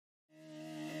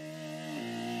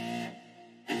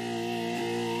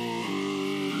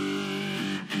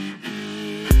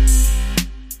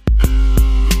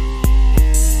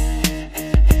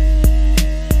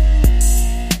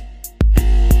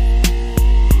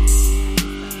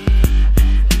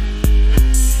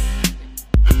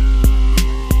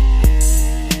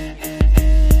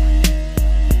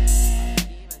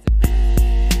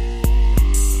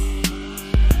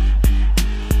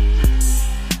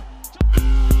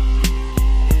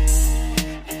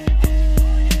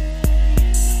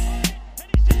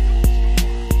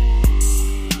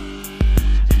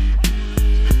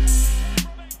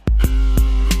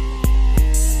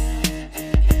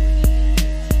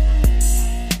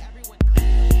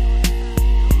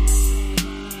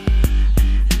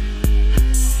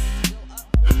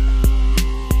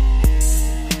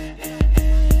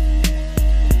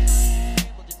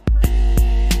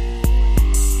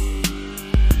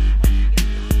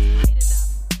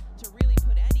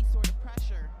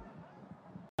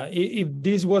if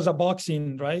this was a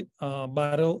boxing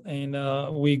battle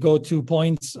and we go 2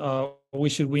 points, we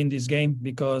should win this game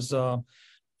because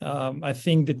I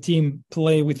think the team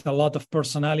played with a lot of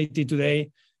personality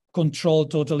today,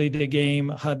 controlled totally the game,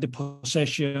 had the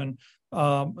possession,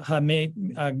 had made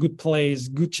good plays,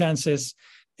 good chances,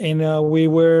 and we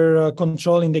were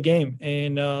controlling the game.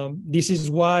 And this is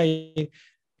why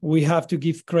we have to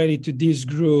give credit to this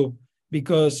group,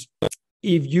 because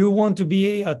if you want to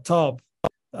be a top,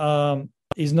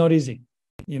 it's not easy.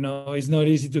 It's not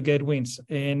easy to get wins.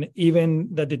 And even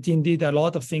that the team did a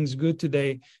lot of things good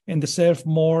today and deserved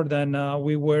more than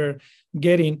we were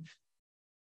getting,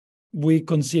 we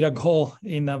conceded a goal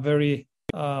in a very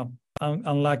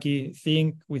unlucky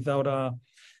thing without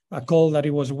a call that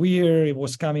it was weird. It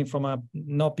was coming from a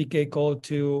no PK call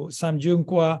to Sam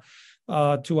Junqua,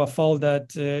 to a foul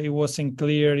that it wasn't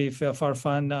clear if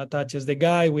Farfan touches the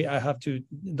guy. I have to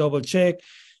double check.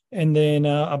 And then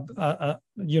a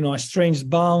strange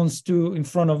bounce in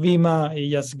front of Ima. He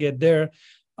just get there,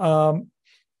 and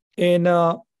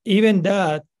even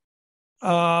that,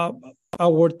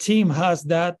 our team has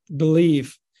that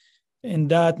belief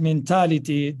and that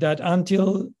mentality that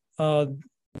until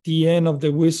the end of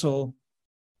the whistle,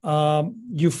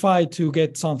 you fight to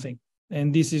get something.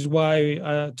 And this is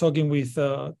why talking with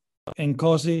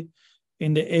Nkosi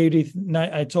in the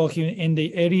 80th, I told him in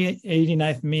the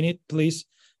 89th minute, please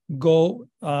go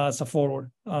as a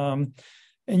forward. And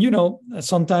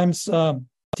sometimes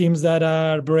teams that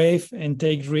are brave and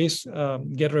take risks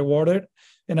get rewarded.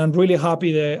 And I'm really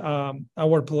happy that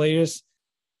our players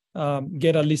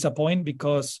get at least a point,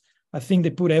 because I think they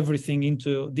put everything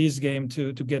into this game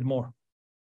to get more.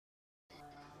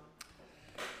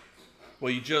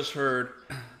 Well, you just heard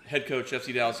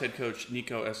FC Dallas head coach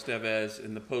Nico Estevez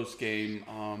in the post game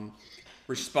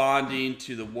responding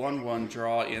to the 1-1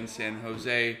 draw in San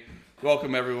Jose.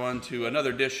 Welcome, everyone, to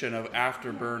another edition of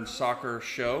Afterburn Soccer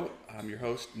Show. I'm your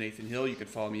host, Nathan Hill. You can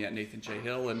follow me at Nathan J.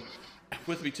 Hill. And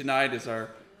with me tonight is our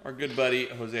good buddy,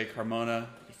 Jose Carmona.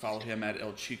 You can follow him at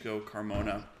El Chico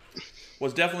Carmona.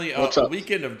 Was definitely a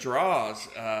weekend of draws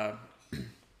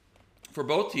for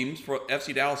both teams, for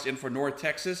FC Dallas and for North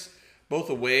Texas, both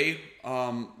away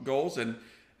goals. And,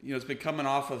 it's been coming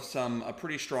off of a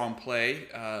pretty strong play.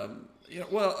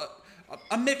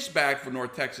 A mixed bag for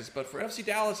North Texas, but for FC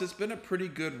Dallas, it's been a pretty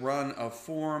good run of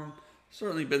form.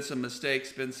 Certainly been some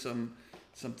mistakes, been some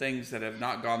things that have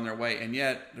not gone their way, and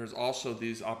yet there's also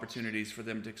these opportunities for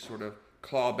them to sort of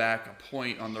claw back a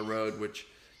point on the road, which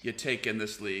you take in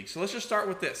this league. So let's just start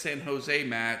with that San Jose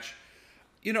match.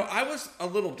 I was a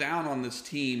little down on this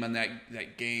team and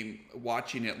that game,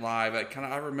 watching it live.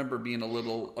 I remember being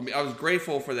I was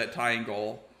grateful for that tying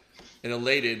goal and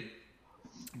elated,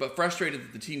 but frustrated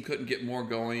that the team couldn't get more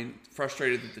going.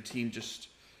 Frustrated that the team just,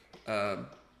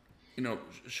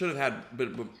 should have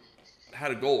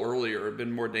had a goal earlier,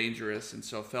 been more dangerous, and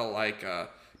so felt like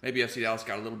maybe FC Dallas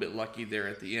got a little bit lucky there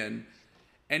at the end.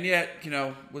 And yet,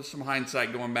 with some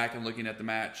hindsight, going back and looking at the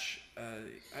match,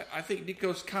 I think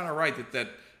Nico's kind of right that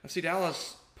FC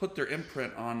Dallas put their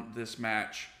imprint on this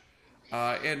match,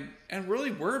 and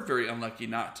really were very unlucky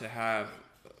not to have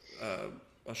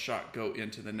a shot go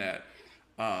into the net.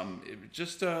 It was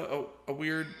just a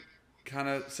weird kind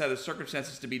of set of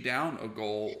circumstances to be down a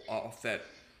goal off that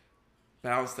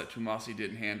bounce that Tomasi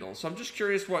didn't handle. So I'm just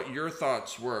curious what your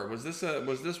thoughts were. Was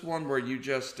this one where you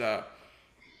just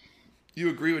you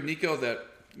agree with Nico that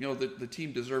the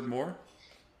team deserved more?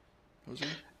 Jose?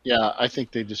 Yeah, I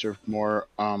think they deserved more.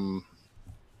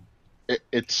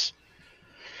 It's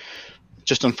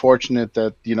just unfortunate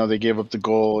that they gave up the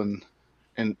goal,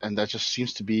 and that just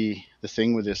seems to be the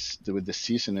thing with this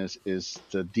season is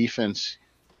the defense,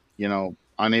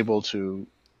 unable to,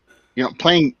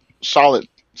 playing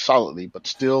solidly, but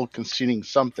still conceding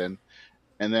something,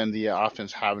 and then the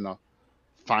offense having to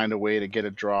find a way to get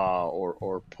a draw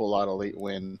or pull out a late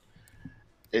win.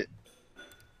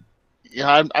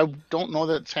 I don't know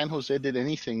that San Jose did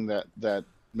anything that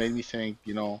made me think,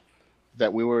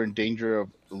 that we were in danger of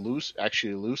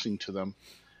losing to them,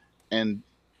 and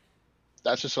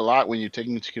that's just a lot when you take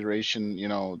into consideration,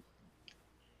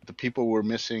 the people we're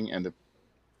missing and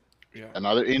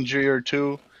another injury or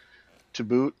two to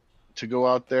boot to go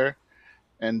out there,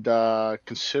 and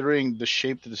considering the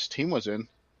shape that this team was in,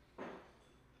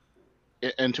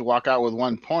 and to walk out with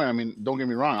 1 point. I mean, don't get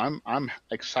me wrong, I'm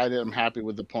excited, I'm happy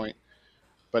with the point,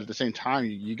 but at the same time,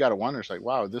 you got to wonder, it's like,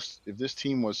 wow, if this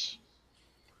team was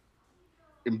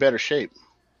in better shape,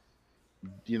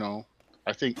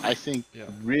 I think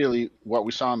really what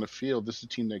we saw on the field, this is a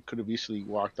team that could have easily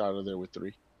walked out of there with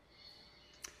 3.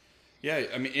 Yeah,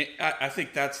 I mean, I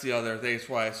think that's the other thing. That's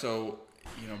why. So,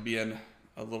 being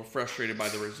a little frustrated by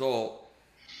the result,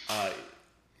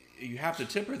 you have to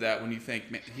temper that when you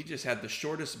think, man, he just had the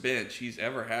shortest bench he's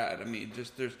ever had. I mean,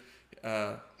 just there's,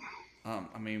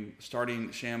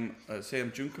 starting Sam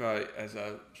Junka as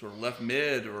a sort of left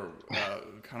mid or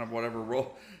kind of whatever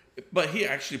role, but he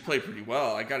actually played pretty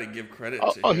well. I got to give credit to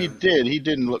him. Oh, he did. He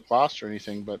didn't look lost or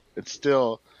anything, but it's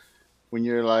still, when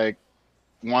you're like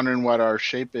wondering what our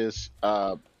shape is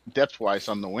depth wise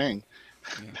on the wing,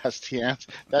 that's the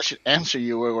answer. That should answer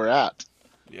you where we're at.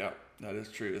 Yeah, that is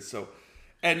true. So,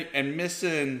 and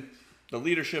missing the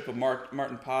leadership of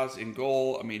Martin Paz in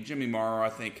goal. I mean, Jimmy Morrow, I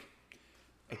think,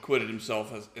 acquitted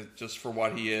himself as just for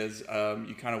what he is.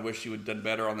 You kind of wish he would have done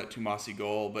better on that Tumasi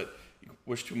goal, but you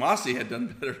wish Tumasi had done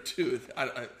better too.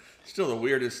 Still the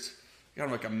weirdest, kind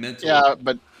of like a mental. Yeah,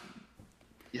 but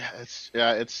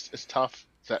it's tough.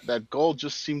 That goal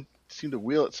just seemed to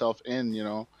wheel itself in.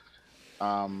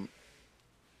 Don't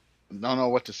know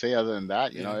what to say other than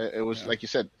that. It was like you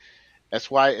said. That's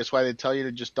why they tell you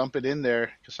to just dump it in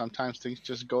there, because sometimes things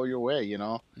just go your way.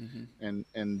 Mm-hmm.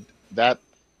 And that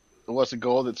was a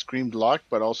goal that screamed luck,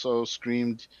 but also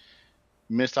screamed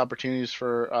missed opportunities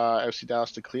for FC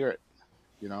Dallas to clear it.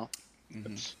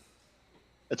 Mm-hmm.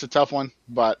 It's a tough one,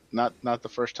 but not the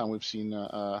first time we've seen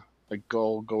a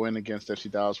goal go in against FC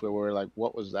Dallas where we're like,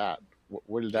 what was that?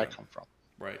 Where did that come from?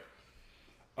 Right.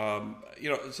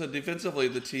 So defensively,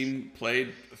 the team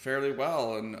played fairly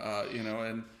well,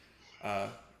 and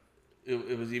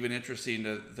it was even interesting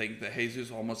to think that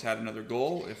Jesus almost had another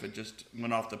goal. If it just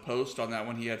went off the post on that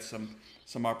one, he had some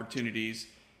opportunities.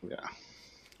 Yeah.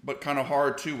 But kind of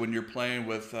hard too when you're playing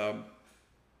with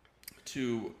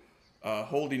two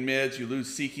holding mids. You lose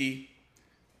Siki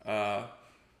to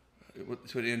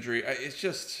an injury. It's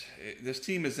just this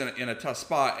team is in a tough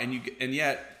spot, and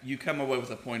yet you come away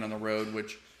with a point on the road,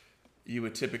 which you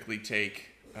would typically take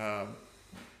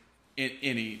in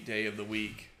any day of the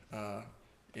week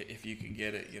if you can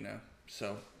get it.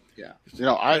 So yeah,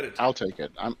 I'll take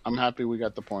it. I'm happy we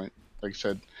got the point. Like I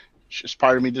said, it's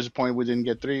part of me disappointed we didn't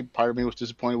get 3. Part of me was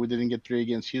disappointed we didn't get 3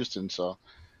 against Houston. So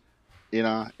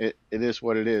it is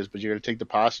what it is. But you got to take the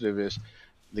positive is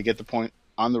they get the point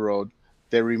on the road.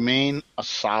 They remain a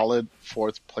solid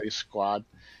 4th place squad,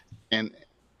 and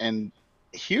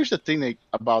here's the thing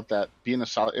about that being a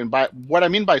solid, and by what I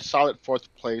mean by solid 4th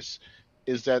place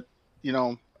is that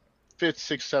 5th,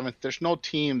 6th, 7th. There's no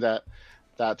team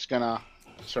that's gonna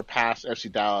surpass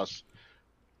FC Dallas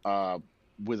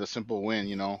with a simple win.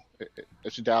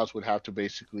 FC Dallas would have to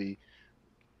basically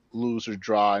lose or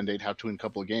draw, and they'd have to win a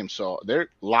couple of games. So they're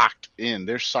locked in.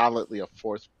 They're solidly a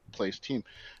 4th place team.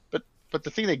 But the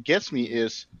thing that gets me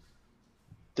is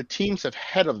the teams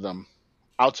ahead of them,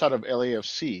 outside of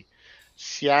LAFC,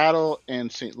 Seattle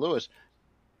and St. Louis,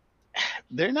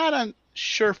 they're not on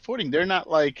sure footing. They're not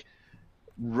like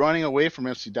running away from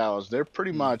FC Dallas. They're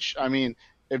pretty much, I mean,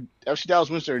 if FC Dallas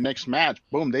wins their next match,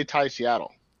 boom, they tie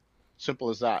Seattle. Simple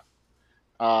as that.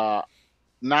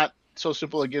 Not so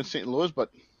simple against St. Louis, but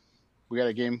we got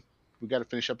a game. We got to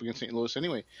finish up against St. Louis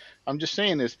anyway. I'm just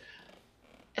saying is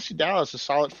FC Dallas is a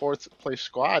solid 4th place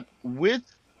squad with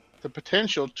the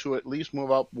potential to at least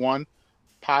move up 1,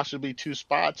 possibly 2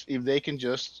 spots if they can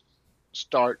just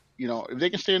start, if they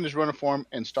can stay in this run of form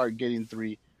and start getting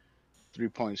 3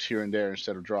 points here and there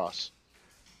instead of draws.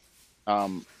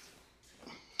 I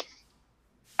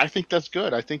think that's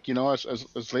good. I think,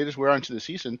 as late as we're into the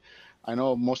season, I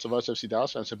know most of us FC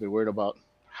Dallas fans have been worried about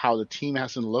how the team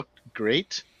hasn't looked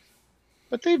great,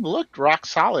 but they've looked rock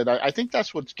solid. I think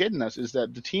that's what's getting us, is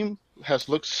that the team has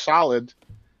looked solid,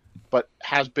 but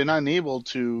has been unable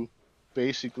to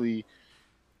basically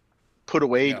put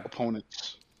away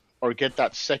opponents or get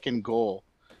that second goal.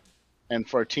 And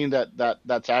for a team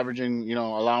that's averaging,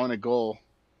 allowing a goal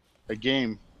a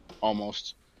game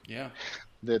almost,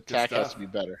 the attack has to be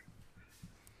better.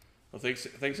 Well, thanks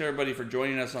everybody for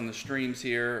joining us on the streams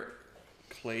here.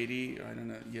 Clady, I don't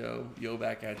know, yo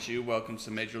back at you. Welcome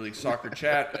to Major League Soccer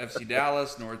Chat, FC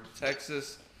Dallas, North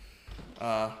Texas.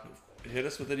 Hit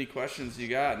us with any questions you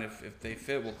got, and if they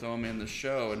fit, we'll throw them in the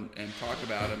show and talk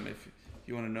about them if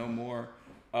you want to know more.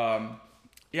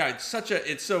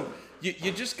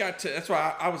 You just got to, that's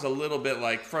why I was a little bit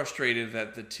like frustrated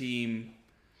that the team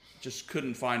just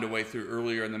couldn't find a way through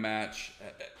earlier in the match.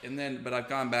 But I've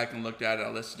gone back and looked at it. I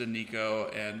listened to Nico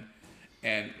and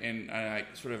I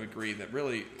sort of agree that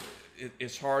really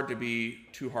it's hard to be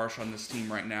too harsh on this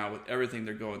team right now with everything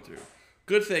they're going through.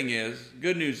 Good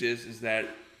news is that,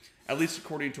 at least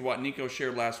according to what Nico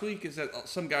shared last week, is that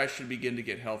some guys should begin to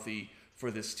get healthy for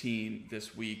this team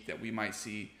this week, that we might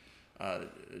see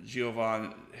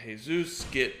Giovan Jesus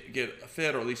get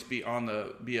fit, or at least be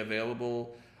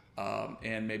available,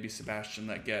 and maybe Sebastian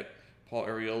Letget. Paul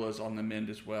Ariola's on the mend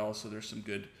as well, so there's some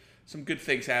good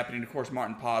things happening. Of course,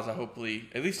 Martin Pazza, hopefully,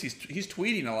 at least he's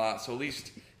tweeting a lot, so at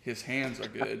least his hands are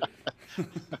good.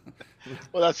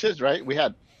 Well, that's it, right? We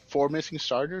had 4 missing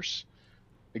starters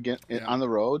again Yeah. on the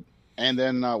road, and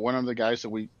then one of the guys that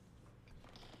we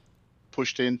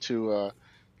pushed into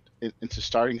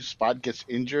starting spot gets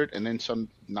injured, and then some.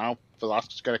 Now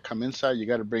Velasquez's got to come inside. You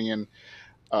got to bring in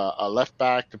a left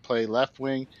back to play left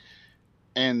wing,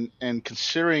 and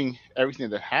considering everything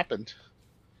that happened,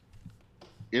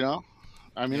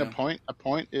 I mean, Yeah. a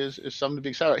point is something to be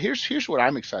excited about. Here's what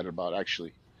I'm excited about,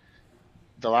 actually.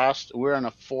 We're on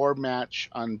a 4-match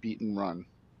unbeaten run.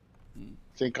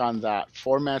 Think on that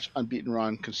 4-match unbeaten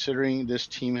run, considering this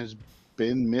team has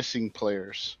been missing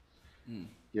players.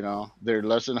 They're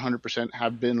less than 100%,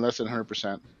 have been less than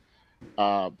 100%.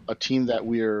 A team that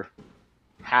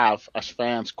have as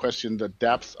fans question the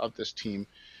depth of this team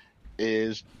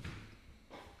is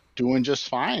doing just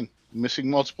fine, missing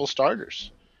multiple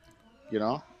starters.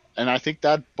 And I think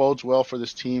that bodes well for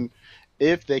this team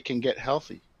if they can get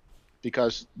healthy.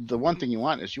 Because the one thing you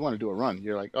want is you want to do a run.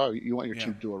 You're like, oh, you want your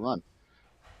team to do a run.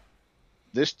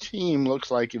 This team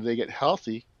looks like if they get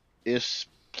healthy, is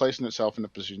placing itself in a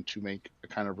position to make a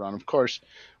kind of run. Of course,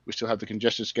 we still have the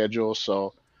congested schedule,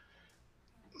 so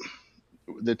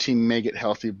the team may get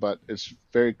healthy, but it's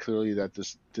very clearly that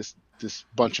this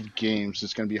bunch of games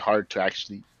is going to be hard to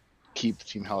actually keep the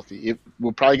team healthy.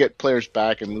 We'll probably get players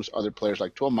back and lose other players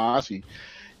like Tuamasi.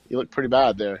 He looked pretty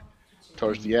bad there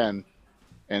towards the end.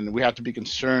 And we have to be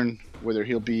concerned whether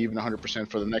he'll be even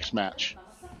 100% for the next match,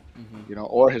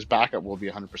 or his backup will be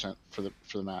 100% for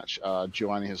the match,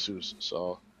 Giovanni Jesus.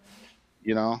 So,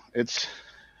 it's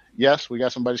yes, we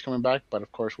got somebody's coming back, but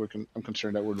of course I'm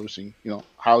concerned that we're losing.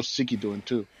 How's Siki doing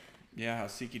too? Yeah,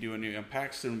 how's Siki doing? And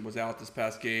Paxton was out this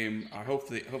past game.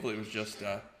 Hopefully it was just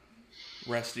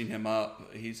resting him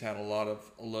up. He's had a lot of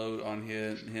load on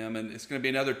him, and it's going to be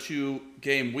another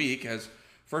 2-game week as.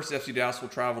 First, FC Dallas will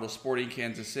travel to Sporting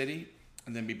Kansas City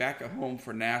and then be back at home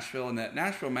for Nashville. And that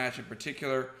Nashville match in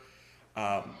particular,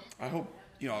 I hope,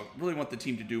 I really want the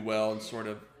team to do well and sort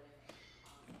of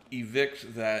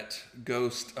evict that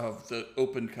ghost of the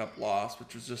Open Cup loss,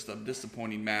 which was just a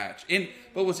disappointing match.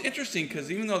 But what's interesting, because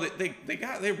even though they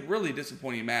got a really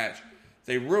disappointing match,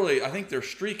 I think their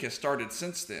streak has started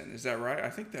since then. Is that right? I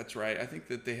think that's right. I think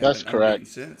that they have been unbeaten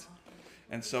since.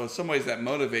 And so in some ways that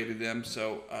motivated them.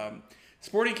 So,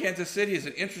 Sporting Kansas City is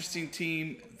an interesting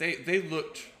team. They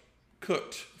looked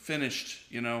cooked, finished.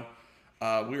 We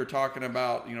were talking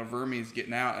about Vermes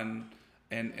getting out,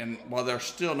 and while they're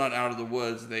still not out of the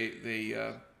woods, they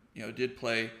did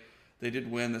play. They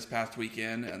did win this past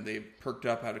weekend, and they perked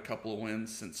up, had a couple of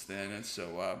wins since then, and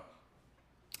so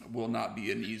will not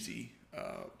be an easy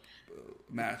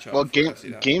matchup. Well,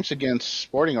 games against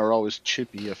Sporting are always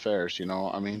chippy affairs.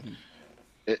 I mean,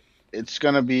 it's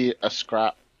going to be a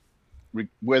scrap.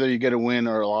 Whether you get a win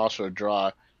or a loss or a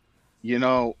draw, you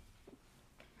got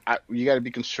to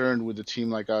be concerned with a team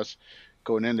like us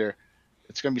going in there.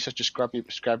 It's going to be such a scrappy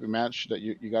match that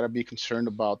you got to be concerned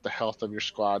about the health of your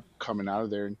squad coming out of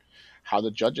there and how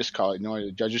the judges call it.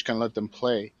 The judges can let them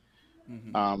play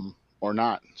or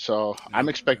not. So I'm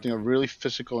expecting a really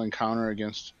physical encounter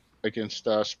against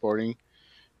Sporting,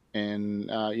 and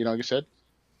like I said,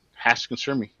 has to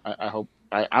concern me. I hope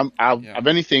if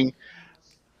anything.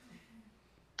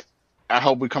 I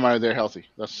hope we come out of there healthy.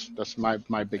 That's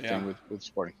my big thing with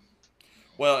Sporting.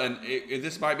 Well, and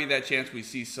this might be that chance we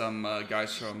see some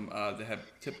guys from that have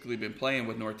typically been playing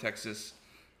with North Texas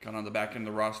kind of on the back end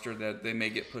of the roster that they may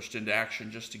get pushed into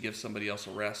action just to give somebody else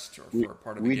a rest or for a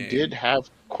part of the game. We did have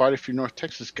quite a few North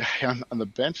Texas guys on the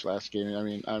bench last game.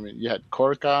 I mean, you had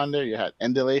Corca on there. You had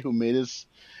Endele who made his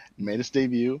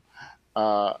debut.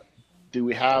 Do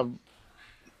we have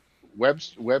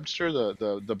Webster,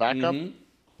 the backup?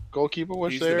 Goalkeeper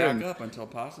was He's there. He's the backup until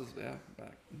passes. Back.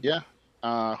 Yeah.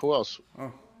 Who else?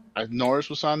 Oh. Norris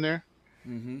was on there.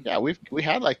 Yeah, we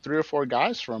had like 3 or 4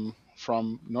 guys from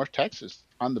North Texas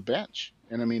on the bench,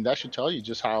 and I mean that should tell you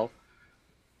just how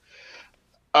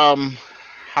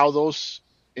those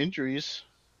injuries,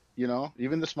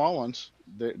 even the small ones,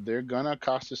 they're gonna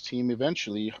cost this team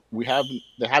eventually.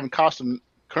 They haven't cost them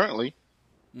currently,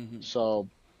 so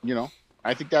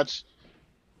I think that's.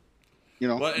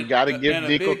 Well, you got to give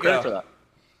Nico credit for that.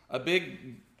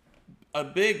 A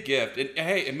big gift.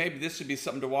 And maybe this would be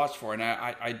something to watch for. And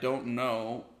I don't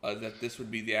know that this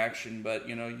would be the action, but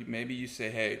maybe you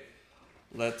say, hey,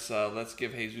 let's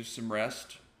give Jesus some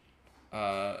rest.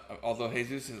 Although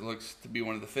Jesus looks to be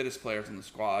one of the fittest players in the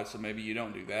squad, so maybe you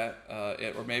don't do that.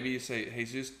 Or maybe you say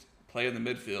Jesus play in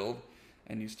the midfield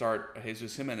and you start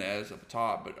Jesus Jimenez up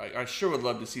top. But I sure would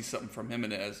love to see something from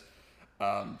Jimenez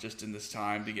just in this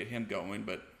time to get him going.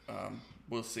 But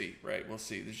we'll see, right? We'll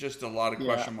see. There's just a lot of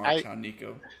question marks how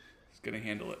Nico is going to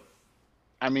handle it.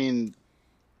 I mean,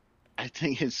 I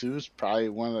think Jesus probably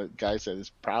one of the guys that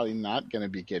is probably not going to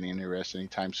be getting any rest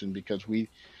anytime soon because we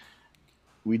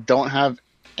don't have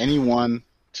anyone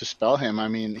to spell him. I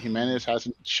mean, Jimenez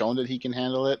hasn't shown that he can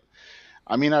handle it.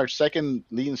 I mean, our second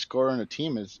leading scorer in the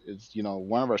team is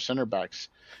one of our center backs.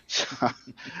 So,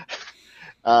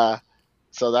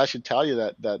 so that should tell you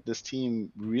that this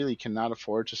team really cannot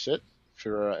afford to sit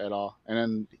for at all. And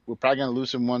then we're probably going to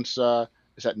lose him once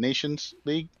is that Nations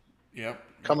League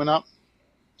coming up.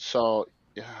 So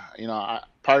yeah,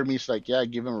 part of me is like, yeah,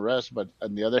 give him a rest, but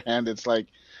on the other hand, it's like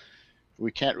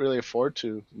we can't really afford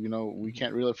to. We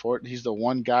can't really afford. He's the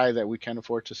one guy that we can't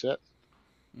afford to sit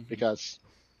because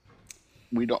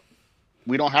we don't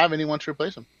have anyone to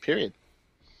replace him. Period.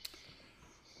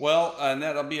 Well, and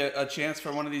that'll be a chance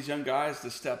for one of these young guys to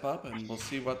step up, and we'll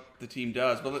see what the team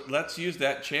does. But let's use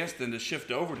that chance then to shift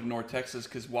over to North Texas,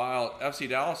 because while FC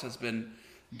Dallas has been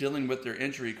dealing with their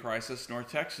injury crisis, North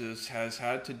Texas has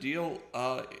had to deal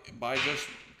by just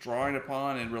drawing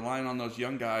upon and relying on those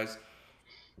young guys.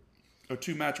 A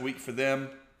 2-match week for them,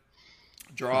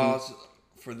 draws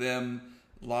for them,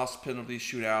 lost penalty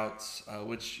shootouts,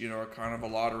 which are kind of a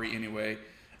lottery anyway.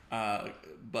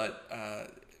 But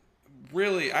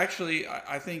really, actually,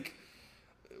 I think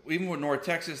even with North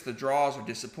Texas, the draws are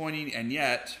disappointing, and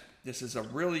yet this is a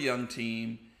really young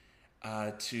team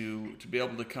to be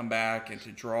able to come back and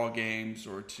to draw games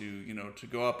or to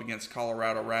go up against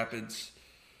Colorado Rapids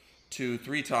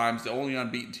 2-3 times, the only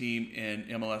unbeaten team in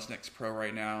MLS Next Pro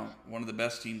right now, one of the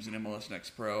best teams in MLS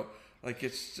Next Pro. Like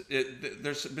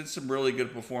there's been some really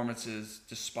good performances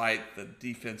despite the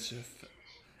defensive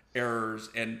errors,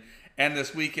 and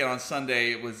this weekend on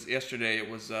Sunday, it was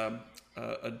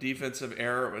a defensive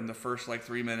error in the first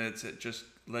 3 minutes. It just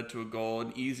led to a goal,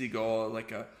 an easy goal,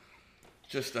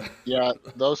 yeah.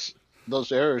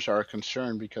 Those errors are a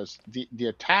concern because the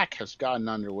attack has gotten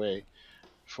underway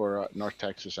for North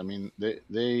Texas. I mean,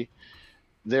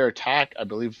 their attack, I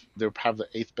believe they have the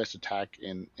 8th best attack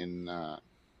in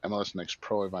MLS Next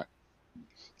Pro, if I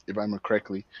remember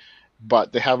correctly,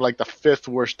 but they have the 5th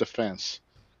worst defense.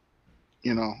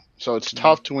 So it's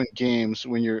tough to win games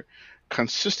when you're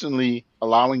consistently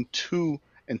allowing 2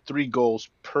 and 3 goals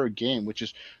per game, which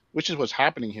is what's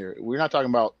happening here. We're not talking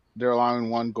about they're allowing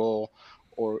 1 goal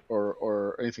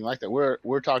or anything like that.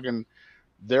 We're talking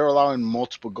they're allowing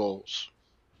multiple goals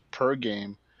per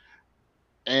game,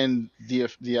 and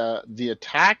the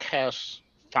attack has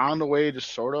found a way to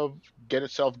sort of get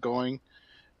itself going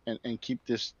and keep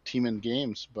this team in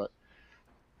games, but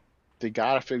they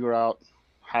got to figure out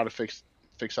how to fix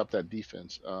up that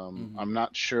defense. I'm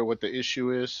not sure what the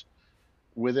issue is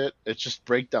with it. It's just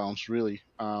breakdowns, really.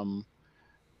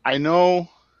 I know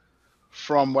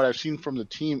from what I've seen from the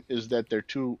team is that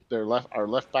our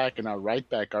left back and our right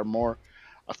back are more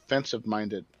offensive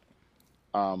minded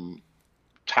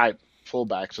type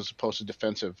fullbacks as opposed to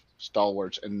defensive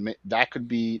stalwarts, and that could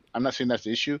be. I'm not saying that's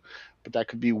the issue, but that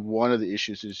could be one of the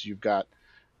issues. Is you've got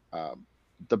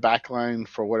the back line,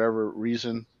 for whatever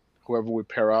reason, whoever we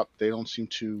pair up, they don't seem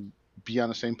to be on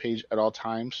the same page at all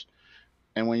times.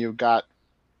 And when you've got,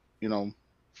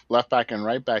 left back and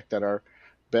right back that are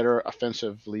better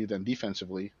offensively than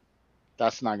defensively,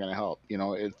 that's not going to help.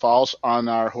 It falls on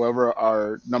whoever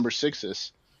our number 6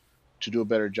 is to do a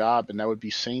better job, and that would be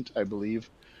Saint, I believe.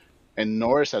 And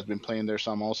Norris has been playing there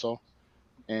some also,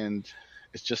 and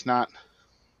it's just not.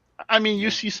 I mean, you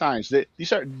see signs that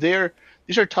these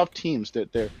are tough teams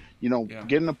that they're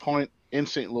getting a point in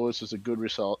St. Louis is a good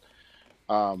result.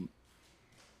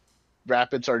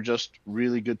 Rapids are just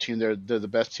really good team. They're the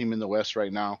best team in the West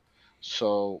right now.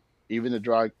 So even a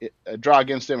draw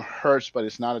against them hurts, but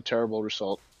it's not a terrible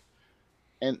result.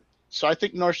 And so I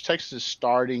think North Texas is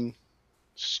starting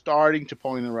to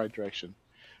point in the right direction.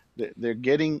 They're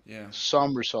getting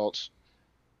some results.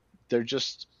 They're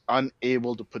just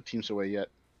unable to put teams away yet,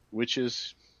 which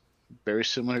is very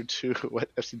similar to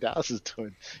what FC Dallas is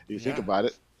doing, if you think about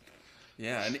it.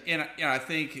 Yeah, and I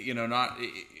think not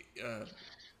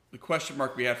the question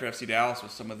mark we had for FC Dallas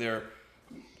with some of their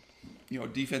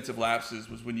defensive lapses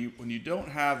was when you don't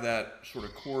have that sort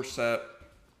of core set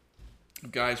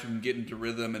of guys who can get into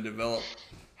rhythm and develop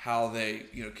how they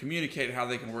communicate, how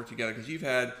they can work together, because you've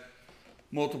had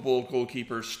multiple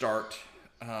goalkeepers start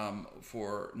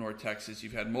for North Texas.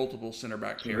 You've had multiple center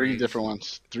back Three pairings. different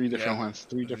ones. Three different Yeah, ones.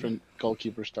 Three different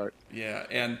goalkeepers start. yeah,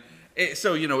 and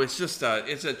so it's just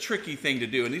it's a tricky thing to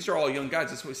do. And these are all young guys.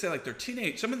 That's what we say. Like they're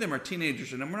teenage. Some of them are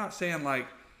teenagers, and we're not saying like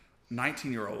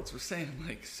 19-year-olds. We're saying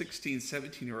like 16,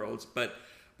 17-year-olds. But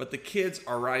the kids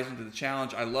are rising to the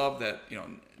challenge. I love that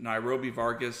Nairobi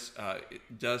Vargas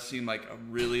does seem like a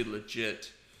really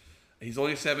legit. He's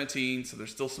only 17, so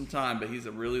there's still some time, but he's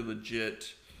a really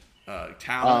legit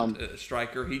talent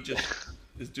striker. He just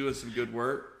is doing some good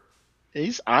work.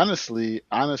 He's honestly,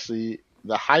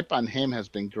 the hype on him has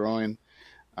been growing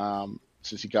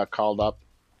since he got called up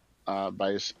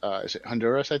by his is it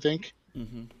Honduras, I think.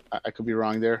 Mm-hmm. I could be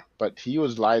wrong there, but he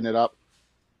was lighting it up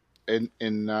in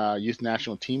youth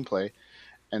national team play,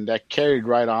 and that carried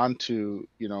right on to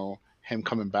him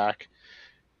coming back.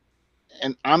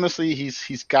 And honestly,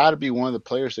 he's got to be one of the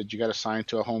players that you got to sign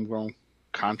to a homegrown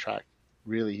contract.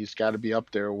 Really, he's got to be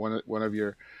up there. One of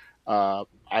your,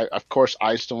 of course,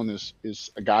 Eyestone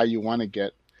is a guy you want to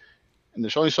get, and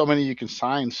there's only so many you can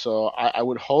sign. So I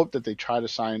would hope that they try to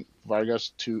sign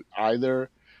Vargas to either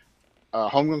a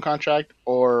homegrown contract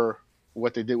or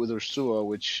what they did with Ursua,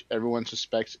 which everyone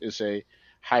suspects is a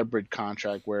hybrid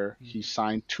contract where he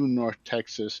signed to North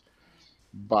Texas,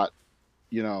 but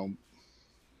you know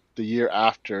the year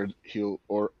after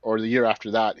or the year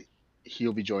after that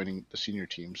he'll be joining the senior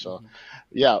team. So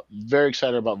yeah, very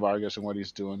excited about Vargas and what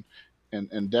he's doing,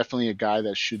 and definitely a guy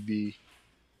that should be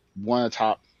one of the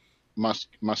top must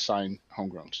sign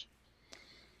homegrowns.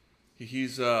 He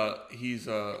has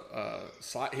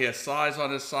size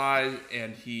on his side,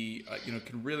 and he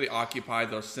can really occupy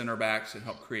those center backs and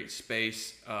help create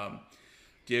space.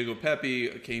 Diego Pepe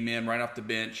came in right off the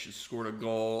bench, scored a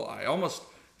goal. I almost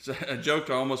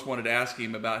wanted to ask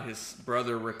him about his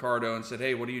brother Ricardo and said,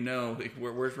 "Hey, what do you know?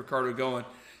 Where's Ricardo going?"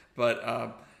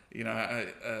 But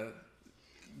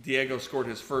Diego scored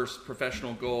his first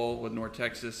professional goal with North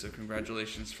Texas, so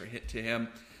congratulations to him.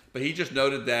 But he just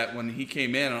noted that when he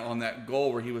came in on that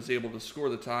goal where he was able to score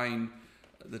the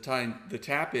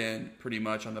tap in pretty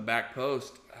much on the back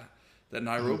post, that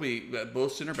that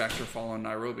both center backs are following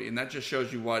Nairobi, and that just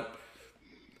shows you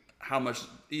how much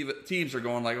even teams are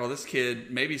going like, oh, this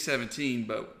kid maybe 17,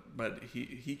 but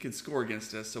he can score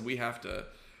against us, so we have to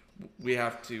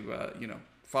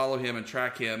follow him and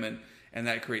track him, and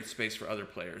that creates space for other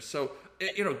players. So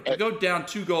to go down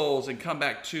 2 goals and come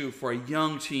back 2 for a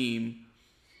young team.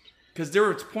 Because there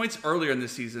were points earlier in the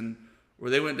season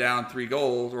where they went down 3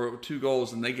 goals or 2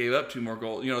 goals and they gave up 2 more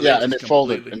goals. And they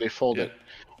folded.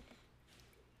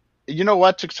 Yeah. You know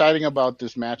what's exciting about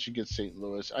this match against St.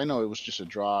 Louis? I know it was just a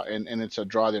draw, and it's a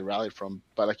draw they rallied from.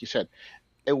 But like you said,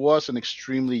 it was an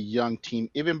extremely young team,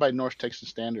 even by North Texas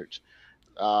standards.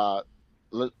 Uh,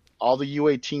 all the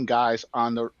U18 guys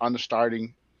on the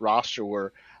starting roster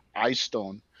were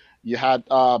Eyestone. You had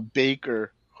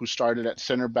Baker, who started at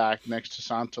center back next to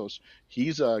Santos.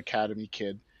 He's an academy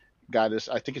kid. Got his,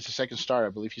 I think it's a second start. I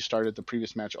believe he started the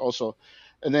previous match also.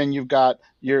 And then you've got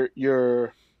you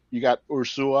got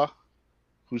Ursua,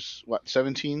 who's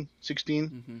 17, 16.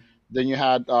 Mm-hmm. Then you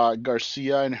had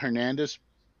Garcia and Hernandez,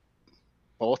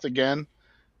 both again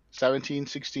 17,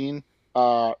 16.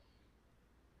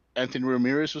 Anthony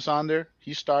Ramirez was on there.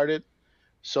 He started.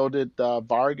 So did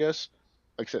Vargas.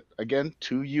 Like I said, again,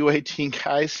 2 U18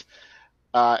 guys.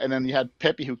 And then you had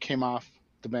Pepe, who came off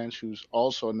the bench, who's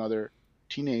also another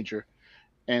teenager.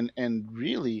 And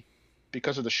really,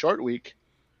 because of the short week,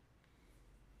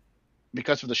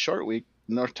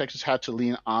 North Texas had to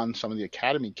lean on some of the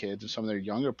academy kids and some of their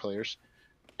younger players.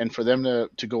 And for them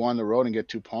to go on the road and get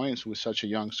 2 points with such a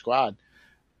young squad,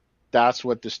 that's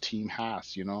what this team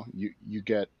has. You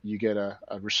get a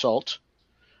result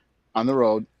on the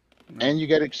road, and you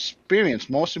get experience.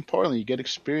 Most importantly, you get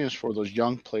experience for those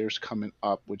young players coming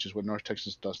up, which is what North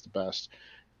Texas does the best.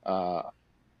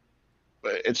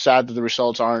 It's sad that the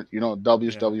results aren't,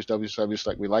 W's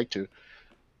like we like to.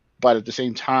 But at the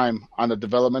same time, on the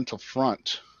developmental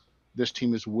front, this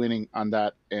team is winning on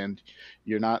that. And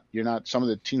you're not. Some of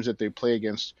the teams that they play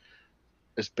against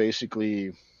is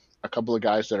basically a couple of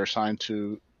guys that are signed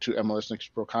to MLS Next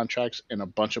Pro contracts and a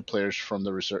bunch of players from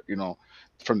the reserve,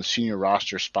 from the senior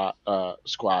roster squad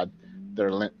that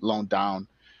are loaned down.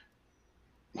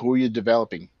 Who are you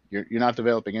developing? You're not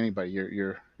developing anybody.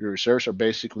 Your reserves are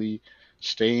basically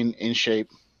staying in shape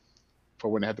for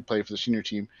when they have to play for the senior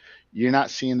team. You're not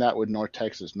seeing that with North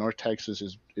Texas. North Texas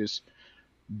is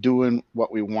doing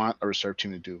what we want a reserve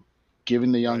team to do,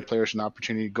 giving the young players an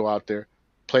opportunity to go out there,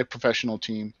 play a professional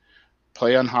team,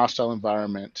 play on hostile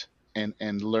environment,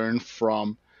 and learn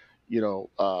from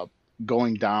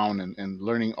going down and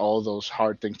learning all those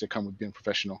hard things that come with being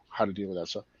professional, how to deal with that.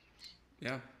 So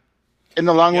Yeah. in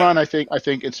the long Yeah. run, I think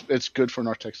it's good for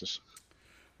North Texas.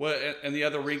 Well, and the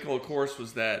other wrinkle, of course,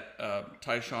 was that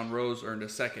Tyshawn Rose earned a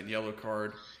second yellow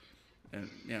card, and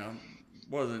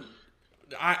wasn't.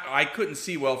 I couldn't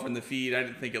see well from the feed. I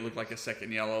didn't think it looked like a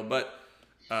second yellow, but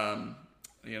um,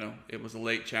 it was a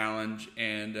late challenge,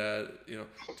 and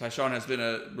Tyshawn has been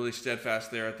a really steadfast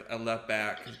there at left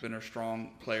back. Has been a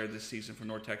strong player this season for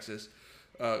North Texas.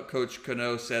 Coach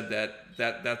Cano said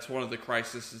that's one of the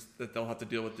crises that they'll have to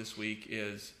deal with this week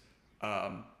is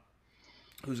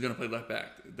who's going to play left back.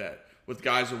 That with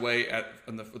guys away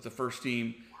with the first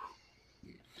team,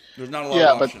 there's not a lot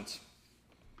of options.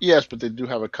 Yes, but they do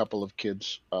have a couple of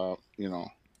kids,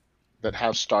 that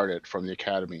have started from the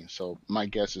academy. So my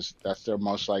guess is that's their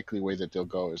most likely way that they'll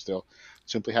go is they'll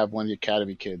simply have one of the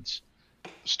academy kids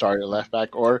start at left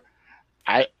back. Or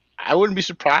I I wouldn't be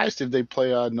surprised if they play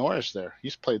Norris there.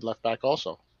 He's played left back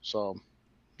also. So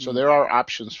there are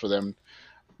options for them,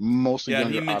 mostly Yeah,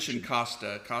 and younger he mentioned options.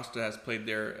 Costa. Costa has played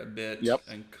there a bit Yep.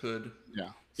 and could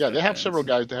Yeah. Yeah, they step have in. several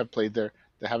guys that have played there,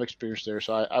 that have experience there,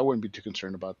 so I wouldn't be too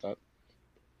concerned about that.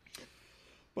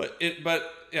 But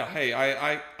yeah, hey,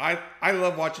 I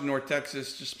love watching North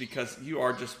Texas just because you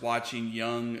are just watching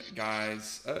young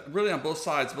guys, really on both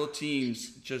sides, both teams,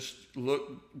 just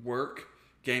work,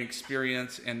 gain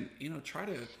experience, and try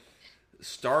to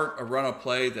start a run of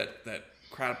play that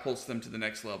catapults them to the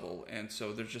next level. And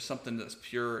so there's just something that's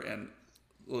pure and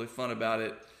really fun about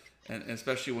it, and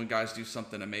especially when guys do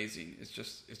something amazing. It's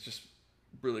just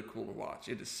really cool to watch.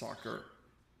 It is soccer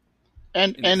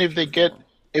And in and its if they pure get form.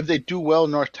 if they do well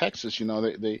in North Texas,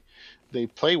 they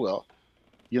play well.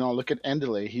 Look at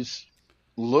Endeley. He's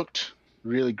looked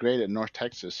really great at North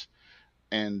Texas,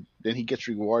 and then he gets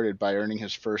rewarded by earning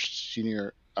his first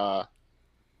senior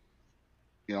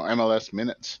MLS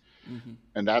minutes. Hmm.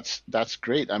 And that's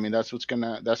great. I mean, that's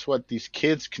what these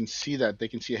kids can see, that they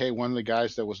can see, hey, one of the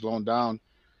guys that was loaned down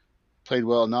played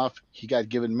well enough, he got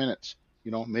given minutes.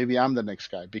 Maybe I'm the next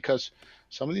guy, because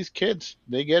some of these kids,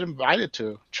 they get invited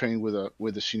to train with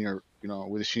a senior,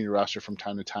 with a senior roster from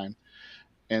time to time,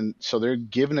 and so they're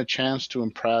given a chance to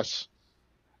impress.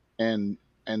 And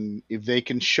if they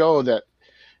can show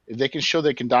they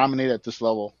can dominate at this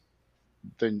level,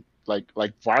 then like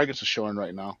Vargas is showing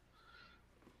right now,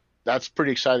 that's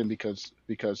pretty exciting, because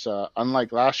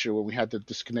unlike last year when we had the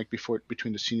disconnect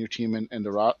between the senior team and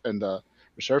the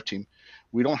reserve team,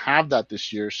 we don't have that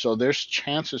this year. So there's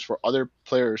chances for other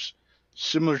players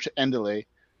similar to Endeley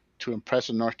to impress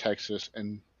in North Texas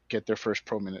and get their first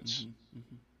pro minutes Hmm.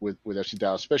 Hmm. with FC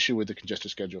Dallas, especially with the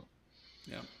congested schedule.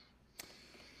 Yeah.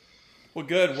 Well,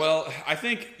 good. Well, I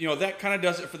think that kind of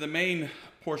does it for the main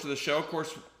portion of the show. Of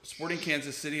course, Sporting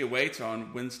Kansas City awaits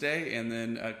on Wednesday, and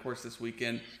then of course this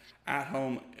weekend at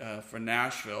home for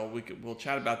Nashville. We'll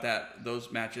chat about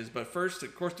those matches. But first,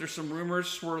 of course, there's some rumors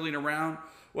swirling around.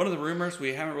 One of the rumors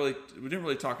we didn't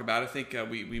really talk about. I think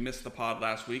we missed the pod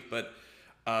last week, but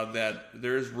that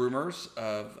there's rumors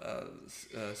of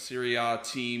Serie A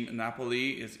team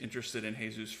Napoli is interested in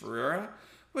Jesus Ferreira.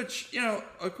 Which,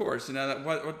 of course,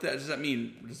 what does that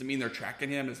mean? Does it mean they're tracking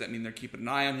him? Does that mean they're keeping an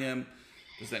eye on him?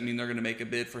 Does that mean they're going to make a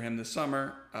bid for him this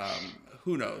summer?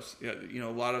 Who knows? A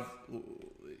lot of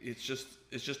it's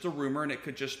just a rumor, and it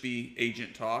could just be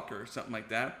agent talk or something like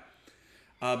that.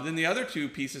 But then the other two or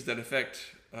three pieces that affect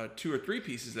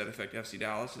FC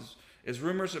Dallas is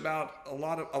rumors about a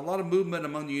lot of movement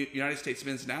among the United States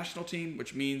men's national team,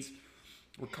 which means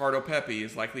Ricardo Pepi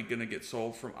is likely going to get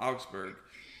sold from Augsburg.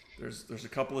 There's a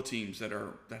couple of teams that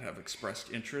have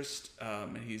expressed interest,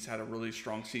 and he's had a really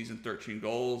strong season, 13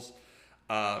 goals,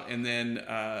 and then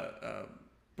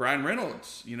Brian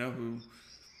Reynolds, who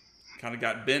kind of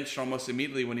got benched almost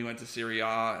immediately when he went to Serie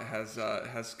A, has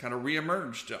kind of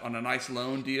reemerged on a nice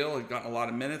loan deal. He's gotten a lot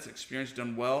of minutes, experience,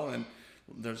 done well, and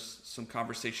there's some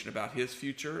conversation about his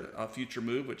future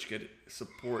move, which could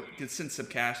send some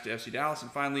cash to FC Dallas,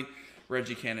 and finally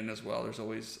Reggie Cannon as well. There's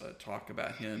always talk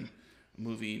about him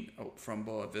moving from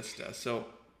Boa Vista. So,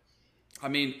 I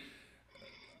mean,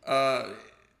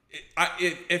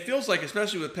 it feels like,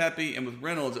 especially with Pepe and with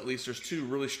Reynolds, at least there's two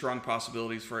really strong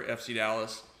possibilities for FC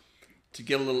Dallas to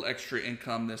get a little extra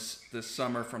income this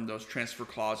summer from those transfer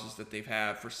clauses that they've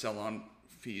had for sell-on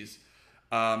fees.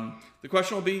 The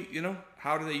question will be,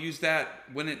 how do they use that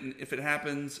if it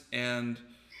happens, and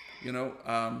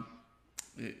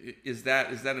is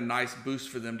that a nice boost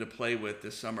for them to play with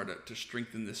this summer to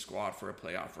strengthen this squad for a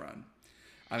playoff run?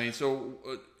 I mean, so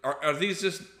are these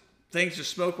just things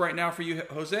just smoke right now for you,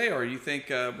 Jose, or you think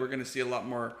we're going to see a lot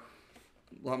more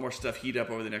stuff heat up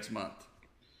over the next month?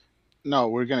 No,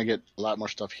 we're gonna get a lot more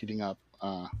stuff heating up.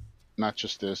 Not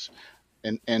just this,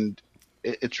 and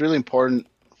it's really important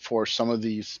for some of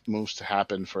these moves to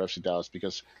happen for FC Dallas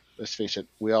because let's face it,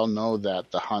 we all know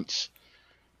that the Hunts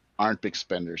aren't big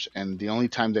spenders, and the only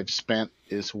time they've spent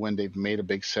is when they've made a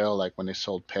big sale, like when they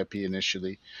sold Pepe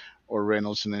initially, or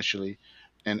Reynolds initially,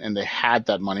 and they had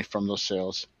that money from those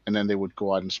sales, and then they would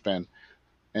go out and spend.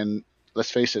 And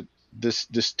let's face it,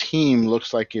 this team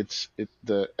looks like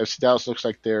the FC Dallas looks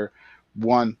like they're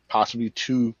one, possibly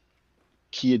two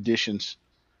key additions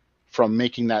from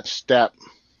making that step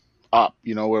up.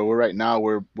 You know, where we're right now,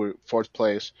 we're fourth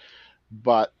place,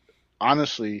 but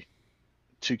honestly,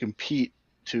 to compete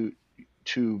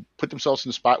to put themselves in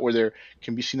a spot where they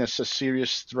can be seen as a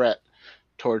serious threat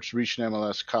towards reaching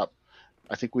MLS Cup,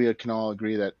 I think we can all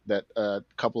agree that a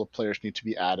couple of players need to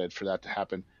be added for that to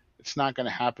happen. It's not going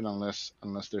to happen unless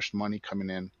there's money coming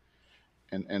in,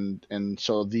 and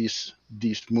so these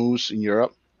moves in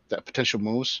Europe, that potential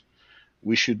moves,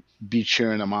 we should be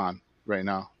cheering them on right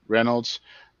now. Reynolds,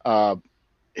 uh,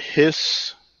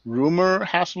 his rumor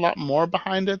has a lot more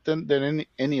behind it than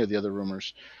any of the other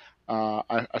rumors.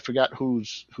 I forgot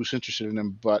who's interested in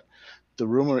him, but the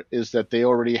rumor is that they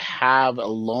already have a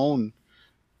loan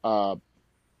uh,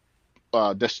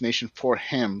 destination for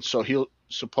him. So he'll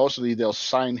supposedly they'll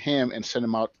sign him and send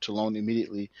him out to loan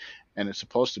immediately, and it's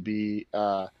supposed to be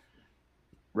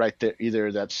right there,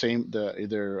 either that same the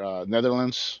either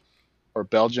Netherlands or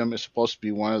Belgium is supposed to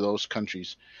be one of those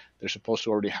countries. They're supposed to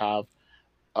already have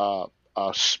uh,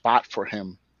 a spot for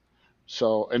him.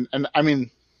 So and I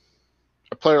mean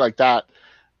a player like that,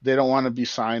 they don't want to be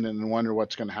signed and wonder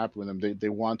what's going to happen with them. They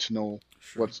want to know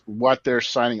Sure. what they're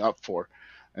signing up for.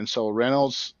 And so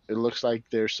Reynolds, it looks like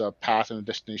there's a path and a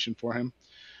destination for him.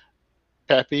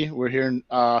 Pepe, we're hearing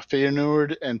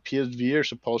Feyenoord and PSV are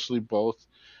supposedly both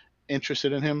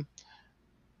interested in him.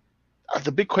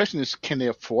 The big question is, can they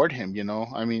afford him? You know,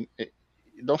 I mean,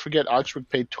 don't forget Augsburg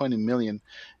paid 20 million,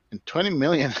 and 20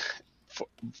 million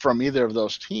from either of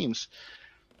those teams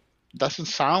doesn't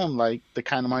sound like the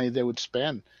kind of money they would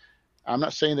spend. I'm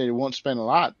not saying they won't spend a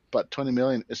lot, but 20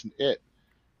 million isn't it.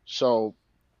 So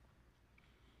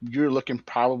you're looking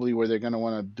probably where they're going to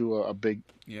want to do a big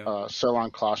Yeah. sell on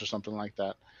clause or something like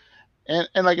that. And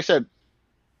like I said,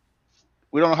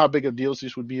 we don't know how big of deals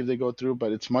these would be if they go through,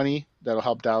 but it's money that'll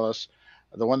help Dallas.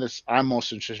 The one that's I'm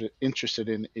most interested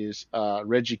in is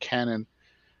Reggie Cannon.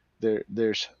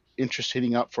 There's interest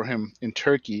hitting up for him in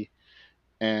Turkey,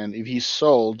 and if he's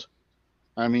sold,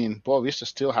 I mean, Boavista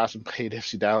still hasn't paid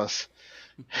FC Dallas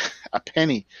a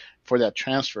penny for that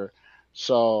transfer.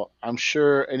 So I'm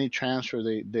sure any transfer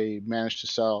they manage to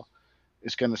sell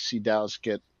is going to see Dallas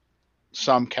get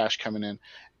some cash coming in.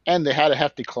 And they had a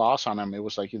hefty clause on him. It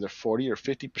was like either 40 or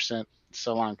 50%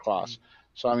 sell on clause.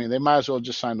 So I mean, they might as well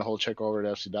just sign the whole check over to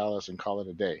FC Dallas and call it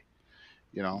a day,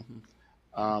 you know.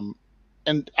 Mm-hmm. Um,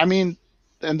 and I mean,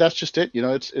 and that's just it. You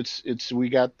know, it's we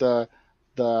got the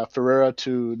Ferreira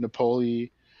to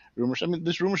Napoli rumors. I mean,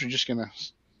 these rumors are just gonna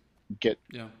get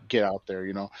Yeah. get out there.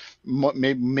 You know,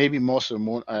 maybe most of them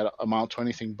won't amount to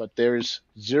anything, but there is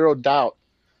zero doubt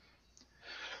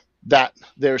that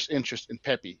there's interest in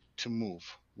Pepe to move.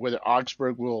 Whether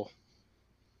Augsburg will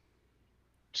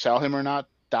sell him or not,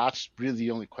 that's really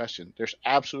the only question. There's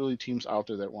absolutely teams out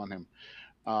there that want him.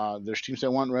 There's teams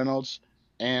that want Reynolds,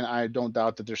 and I don't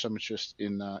doubt that there's some interest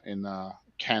in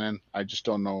Cannon. I just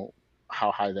don't know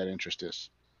how high that interest is.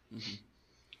 Mm-hmm.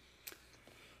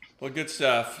 Well, good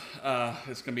stuff.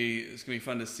 It's gonna be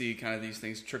fun to see kind of these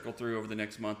things trickle through over the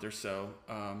next month or so.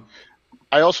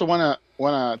 I also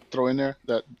wanna throw in there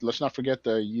that let's not forget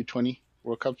the U20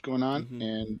 World Cup's going on, Mm-hmm.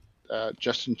 and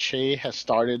Justin Che has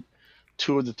started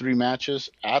two of the three matches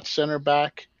at center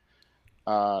back,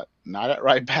 not at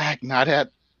right back, not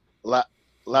at le-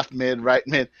 left mid, right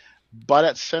mid, but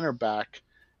at center back,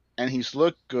 and he's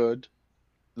looked good.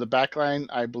 The back line,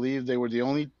 I believe they were the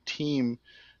only team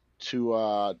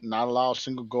to not allow a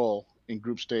single goal in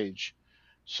group stage.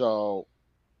 So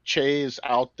Che is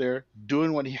out there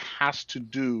doing what he has to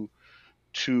do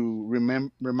to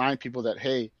remind people that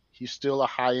hey, he's still a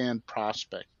high end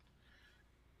prospect,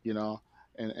 you know.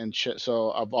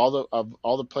 So of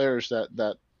all the players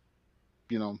that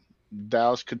you know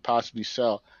Dallas could possibly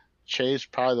sell, Che is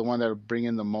probably the one that will bring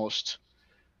in the most,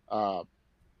 uh,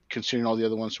 considering all the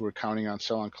other ones who were counting on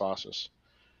selling clauses.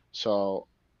 So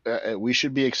we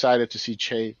should be excited to see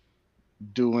Che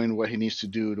doing what he needs to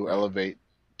do Right.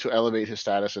 to elevate his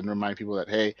status and remind people that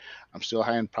hey, I'm still a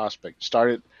high end prospect.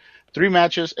 Started three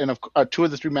matches and two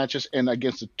of the three matches and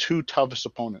against the two toughest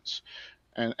opponents.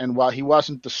 And while he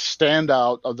wasn't the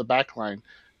standout of the back line,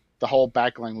 the whole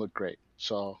back line looked great.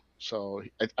 So So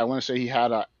I want to say he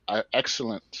had a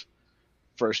excellent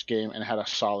first game and had a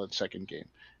solid second game.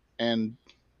 And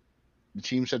the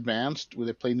team's advanced. Will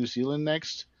they play New Zealand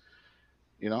next?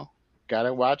 You know,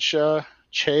 gotta watch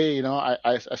Che. You know,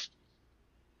 as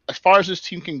far as this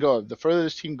team can go, the further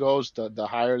this team goes, the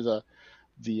higher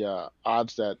the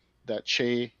odds that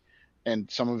Che and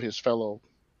some of his fellow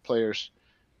players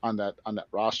on that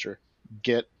roster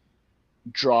get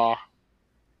draw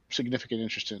significant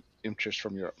interest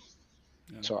from Europe.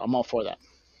 Yeah. So I'm all for that.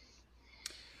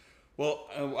 Well,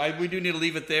 we do need to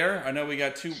leave it there. I know we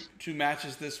got two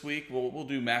matches this week. We'll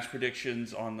do match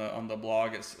predictions on the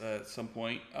blog at some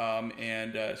point,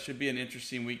 and it should be an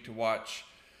interesting week to watch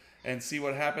and see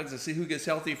what happens and see who gets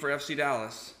healthy for FC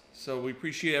Dallas. So we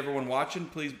appreciate everyone watching.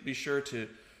 Please be sure to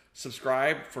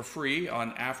subscribe for free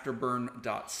on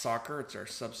afterburn.soccer. It's our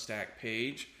Substack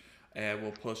page, and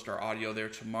we'll post our audio there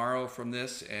tomorrow from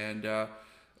this. And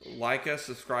like us,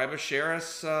 subscribe us, share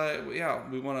us.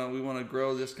 We want to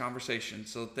grow this conversation.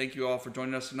 So thank you all for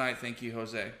joining us tonight. Thank you,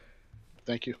 Jose.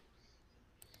 Thank you.